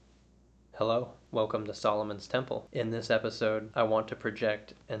Hello, welcome to Solomon's Temple. In this episode, I want to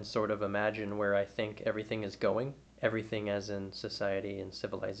project and sort of imagine where I think everything is going, everything as in society and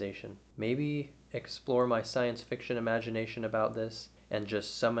civilization. Maybe explore my science fiction imagination about this and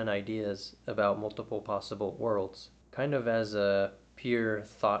just summon ideas about multiple possible worlds, kind of as a pure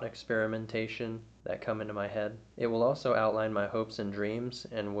thought experimentation that come into my head. It will also outline my hopes and dreams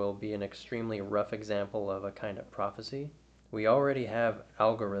and will be an extremely rough example of a kind of prophecy. We already have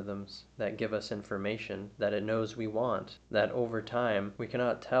algorithms that give us information that it knows we want, that over time we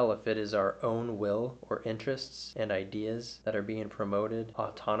cannot tell if it is our own will or interests and ideas that are being promoted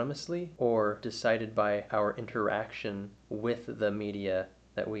autonomously or decided by our interaction with the media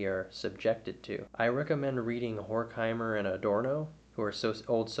that we are subjected to. I recommend reading Horkheimer and Adorno, who are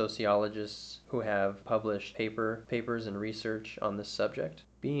old sociologists who have published papers and research on this subject.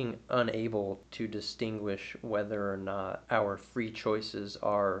 Being unable to distinguish whether or not our free choices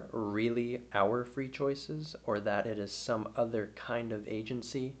are really our free choices or that it is some other kind of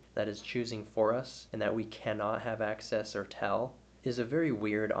agency that is choosing for us and that we cannot have access or tell is a very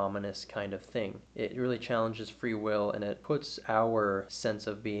weird, ominous kind of thing. It really challenges free will and it puts our sense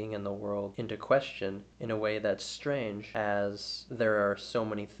of being in the world into question in a way that's strange, as there are so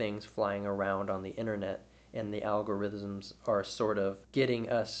many things flying around on the internet and the algorithms are sort of getting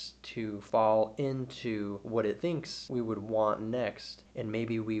us to fall into what it thinks we would want next, and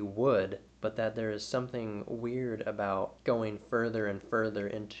maybe we would, but that there is something weird about going further and further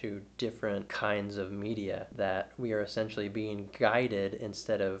into different kinds of media, that we are essentially being guided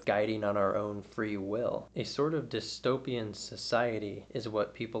instead of guiding on our own free will. A sort of dystopian society is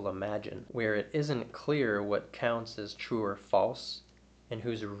what people imagine, where it isn't clear what counts as true or false, and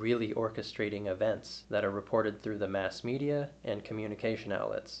who's really orchestrating events that are reported through the mass media and communication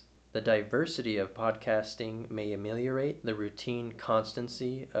outlets. The diversity of podcasting may ameliorate the routine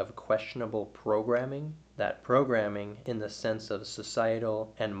constancy of questionable programming. That programming, in the sense of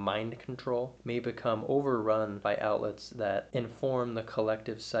societal and mind control, may become overrun by outlets that inform the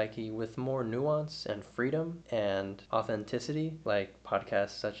collective psyche with more nuance and freedom and authenticity, like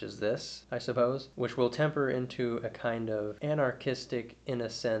podcasts such as this, I suppose, which will temper into a kind of anarchistic, in a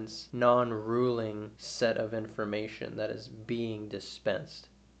sense, non-ruling set of information that is being dispensed.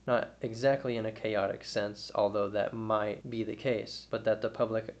 Not exactly in a chaotic sense, although that might be the case, but that the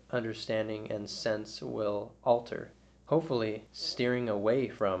public understanding and sense will alter, hopefully steering away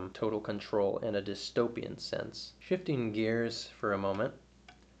from total control in a dystopian sense. Shifting gears for a moment,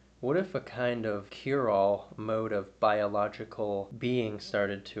 what if a kind of cure-all mode of biological being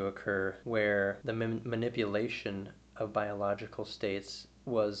started to occur where the manipulation of biological states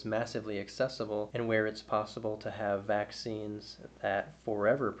was massively accessible, and where it's possible to have vaccines that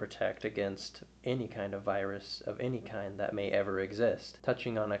forever protect against any kind of virus of any kind that may ever exist,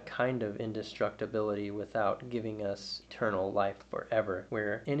 touching on a kind of indestructibility without giving us eternal life forever,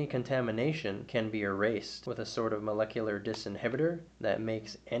 where any contamination can be erased with a sort of molecular disinhibitor that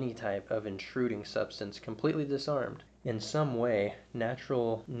makes any type of intruding substance completely disarmed. In some way,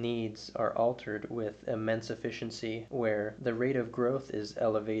 natural needs are altered with immense efficiency, where the rate of growth is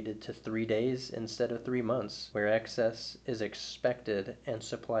elevated to 3 days instead of 3 months, where excess is expected and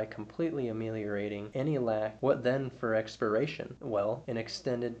supply completely ameliorating any lack. What then for expiration? Well, an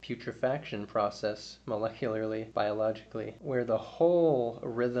extended putrefaction process, molecularly, biologically, where the whole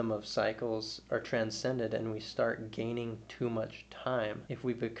rhythm of cycles are transcended and we start gaining too much time. If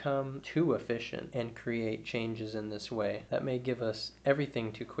we become too efficient and create changes in this way that may give us everything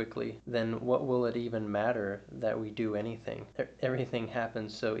too quickly, then what will it even matter that we do anything? Everything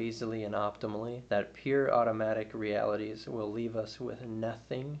happens so easily and optimally that pure automatic realities will leave us with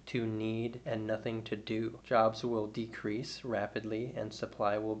nothing to need and nothing to do. Jobs will decrease rapidly and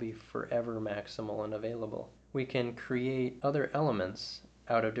supply will be forever maximal and available. We can create other elements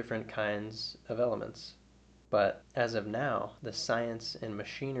out of different kinds of elements. But as of now, the science and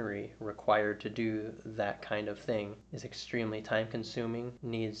machinery required to do that kind of thing is extremely time-consuming,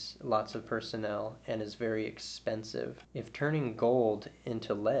 needs lots of personnel, and is very expensive. If turning gold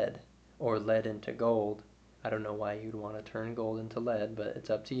into lead, or lead into gold, I don't know why you'd want to turn gold into lead, but it's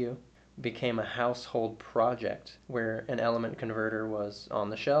up to you, became a household project where an element converter was on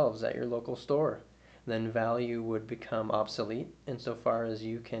the shelves at your local store, then value would become obsolete insofar as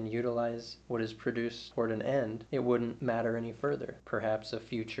you can utilize what is produced toward an end. It wouldn't matter any further. Perhaps a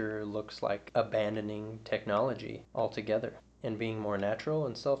future looks like abandoning technology altogether and being more natural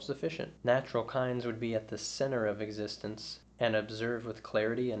and self-sufficient. Natural kinds would be at the center of existence and observed with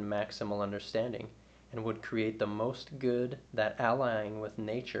clarity and maximal understanding, and would create the most good that allying with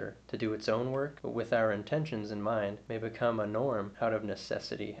nature to do its own work with our intentions in mind may become a norm out of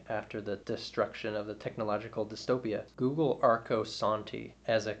necessity after the destruction of the technological dystopia. Google Arco Santi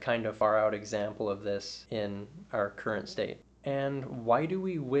as a kind of far out example of this in our current state. And why do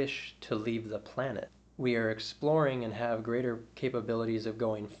we wish to leave the planet? We are exploring and have greater capabilities of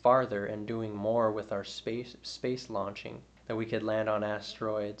going farther and doing more with our space launching, that we could land on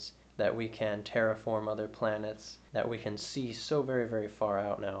asteroids, that we can terraform other planets, that we can see so very, very far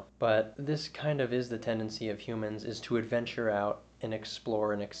out now. But this kind of is the tendency of humans, is to adventure out and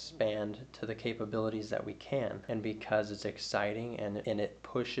explore and expand to the capabilities that we can. And because it's exciting and it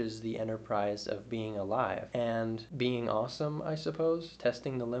pushes the enterprise of being alive and being awesome, I suppose,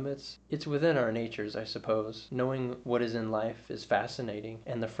 testing the limits, it's within our natures, I suppose. Knowing what is in life is fascinating,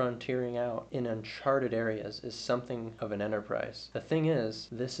 and the frontiering out in uncharted areas is something of an enterprise. The thing is,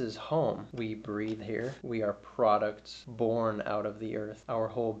 this is home. We breathe here. We are products born out of the earth. Our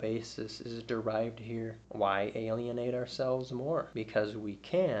whole basis is derived here. Why alienate ourselves more? Because we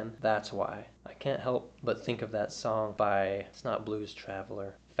can, that's why. I can't help but think of that song by, it's not Blues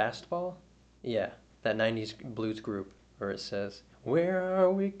Traveler, Fastball? Yeah, that 90s blues group where it says, "Where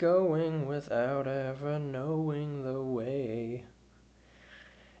are we going without ever knowing the way?"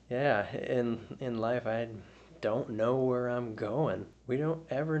 Yeah, in life I don't know where I'm going. We don't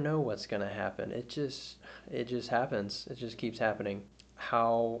ever know what's going to happen. It just happens. It just keeps happening.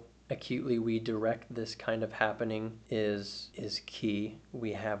 How acutely we direct this kind of happening is key.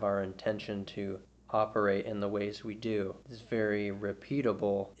 We have our intention to operate in the ways we do. It's very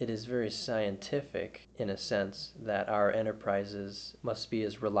repeatable. It is very scientific in a sense that our enterprises must be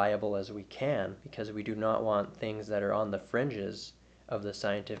as reliable as we can, because we do not want things that are on the fringes of the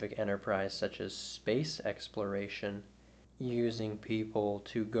scientific enterprise, such as space exploration, using people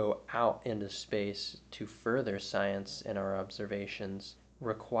to go out into space to further science and our observations,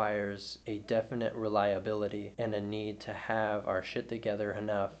 requires a definite reliability and a need to have our shit together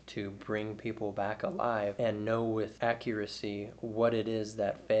enough to bring people back alive and know with accuracy what it is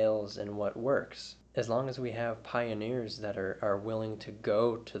that fails and what works. As long as we have pioneers that are willing to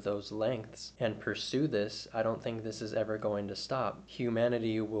go to those lengths and pursue this, I don't think this is ever going to stop.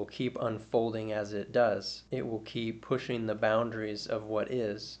 Humanity will keep unfolding as it does. It will keep pushing the boundaries of what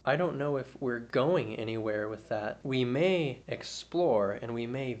is. I don't know if we're going anywhere with that. We may explore and we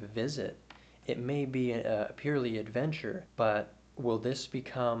may visit. It may be a purely adventure, but will this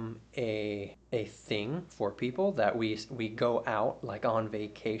become a thing for people that we go out like on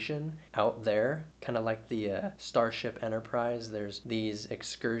vacation out there, kind of like the Starship Enterprise? There's these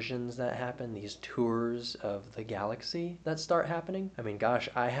excursions that happen, these tours of the galaxy that start happening. I mean, gosh,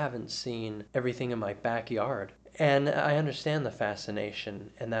 I haven't seen everything in my backyard, and I understand the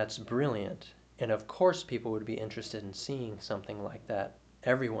fascination, and that's brilliant. And of course people would be interested in seeing something like that.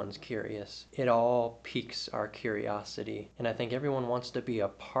 Everyone's curious. It all piques our curiosity. And I think everyone wants to be a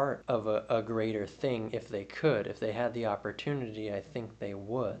part of a greater thing if they could. If they had the opportunity, I think they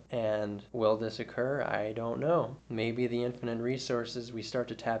would. And will this occur? I don't know. Maybe the infinite resources we start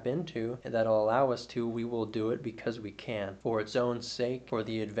to tap into that'll allow us to, we will do it because we can. For its own sake, for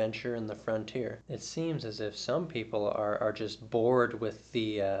the adventure and the frontier. It seems as if some people are just bored with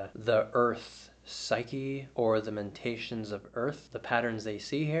the earth psyche or the mutations of Earth, the patterns they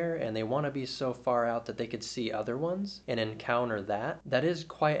see here, and they want to be so far out that they could see other ones and encounter that. That is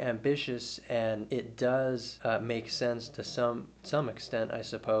quite ambitious, and it does make sense to some extent, I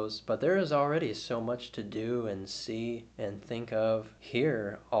suppose, but there is already so much to do and see and think of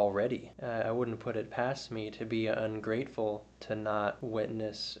here already. I wouldn't put it past me to be ungrateful to not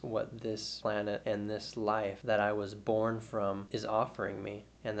witness what this planet and this life that I was born from is offering me,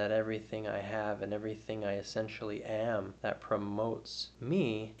 and that everything I have and everything I essentially am that promotes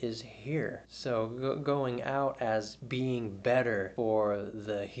me is here. So going out as being better for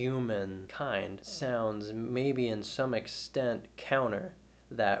the human kind sounds maybe in some extent counter,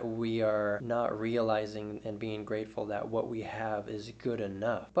 that we are not realizing and being grateful that what we have is good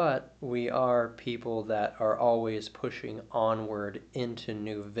enough. But we are people that are always pushing onward into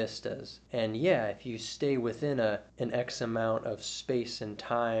new vistas. And yeah, if you stay within an X amount of space and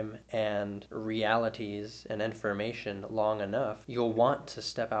time and realities and information long enough, you'll want to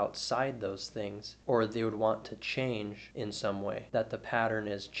step outside those things, or they would want to change in some way. That the pattern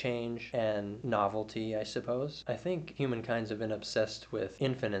is change and novelty, I suppose. I think humankind's have been obsessed with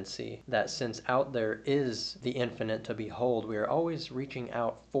infinity, that since out there is the infinite to behold, we are always reaching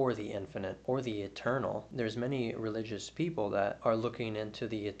out for the infinite or the eternal. There's many religious people that are looking into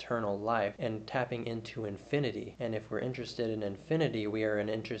the eternal life and tapping into infinity. And if we're interested in infinity, we are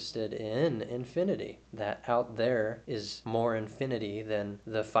interested in infinity. That out there is more infinity than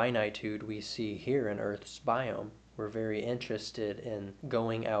the finitude we see here in Earth's biome. We're very interested in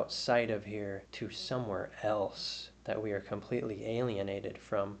going outside of here to somewhere else that we are completely alienated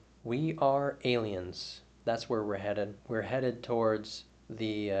from. We are aliens. That's where we're headed. We're headed towards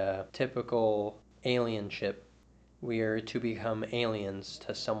the typical alien ship. We are to become aliens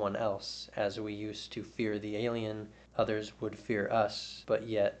to someone else, as we used to fear the alien, others would fear us, but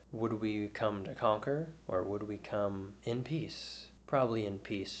yet would we come to conquer, or would we come in peace? Probably in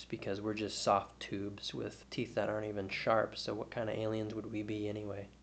peace, because we're just soft tubes with teeth that aren't even sharp, so what kind of aliens would we be anyway?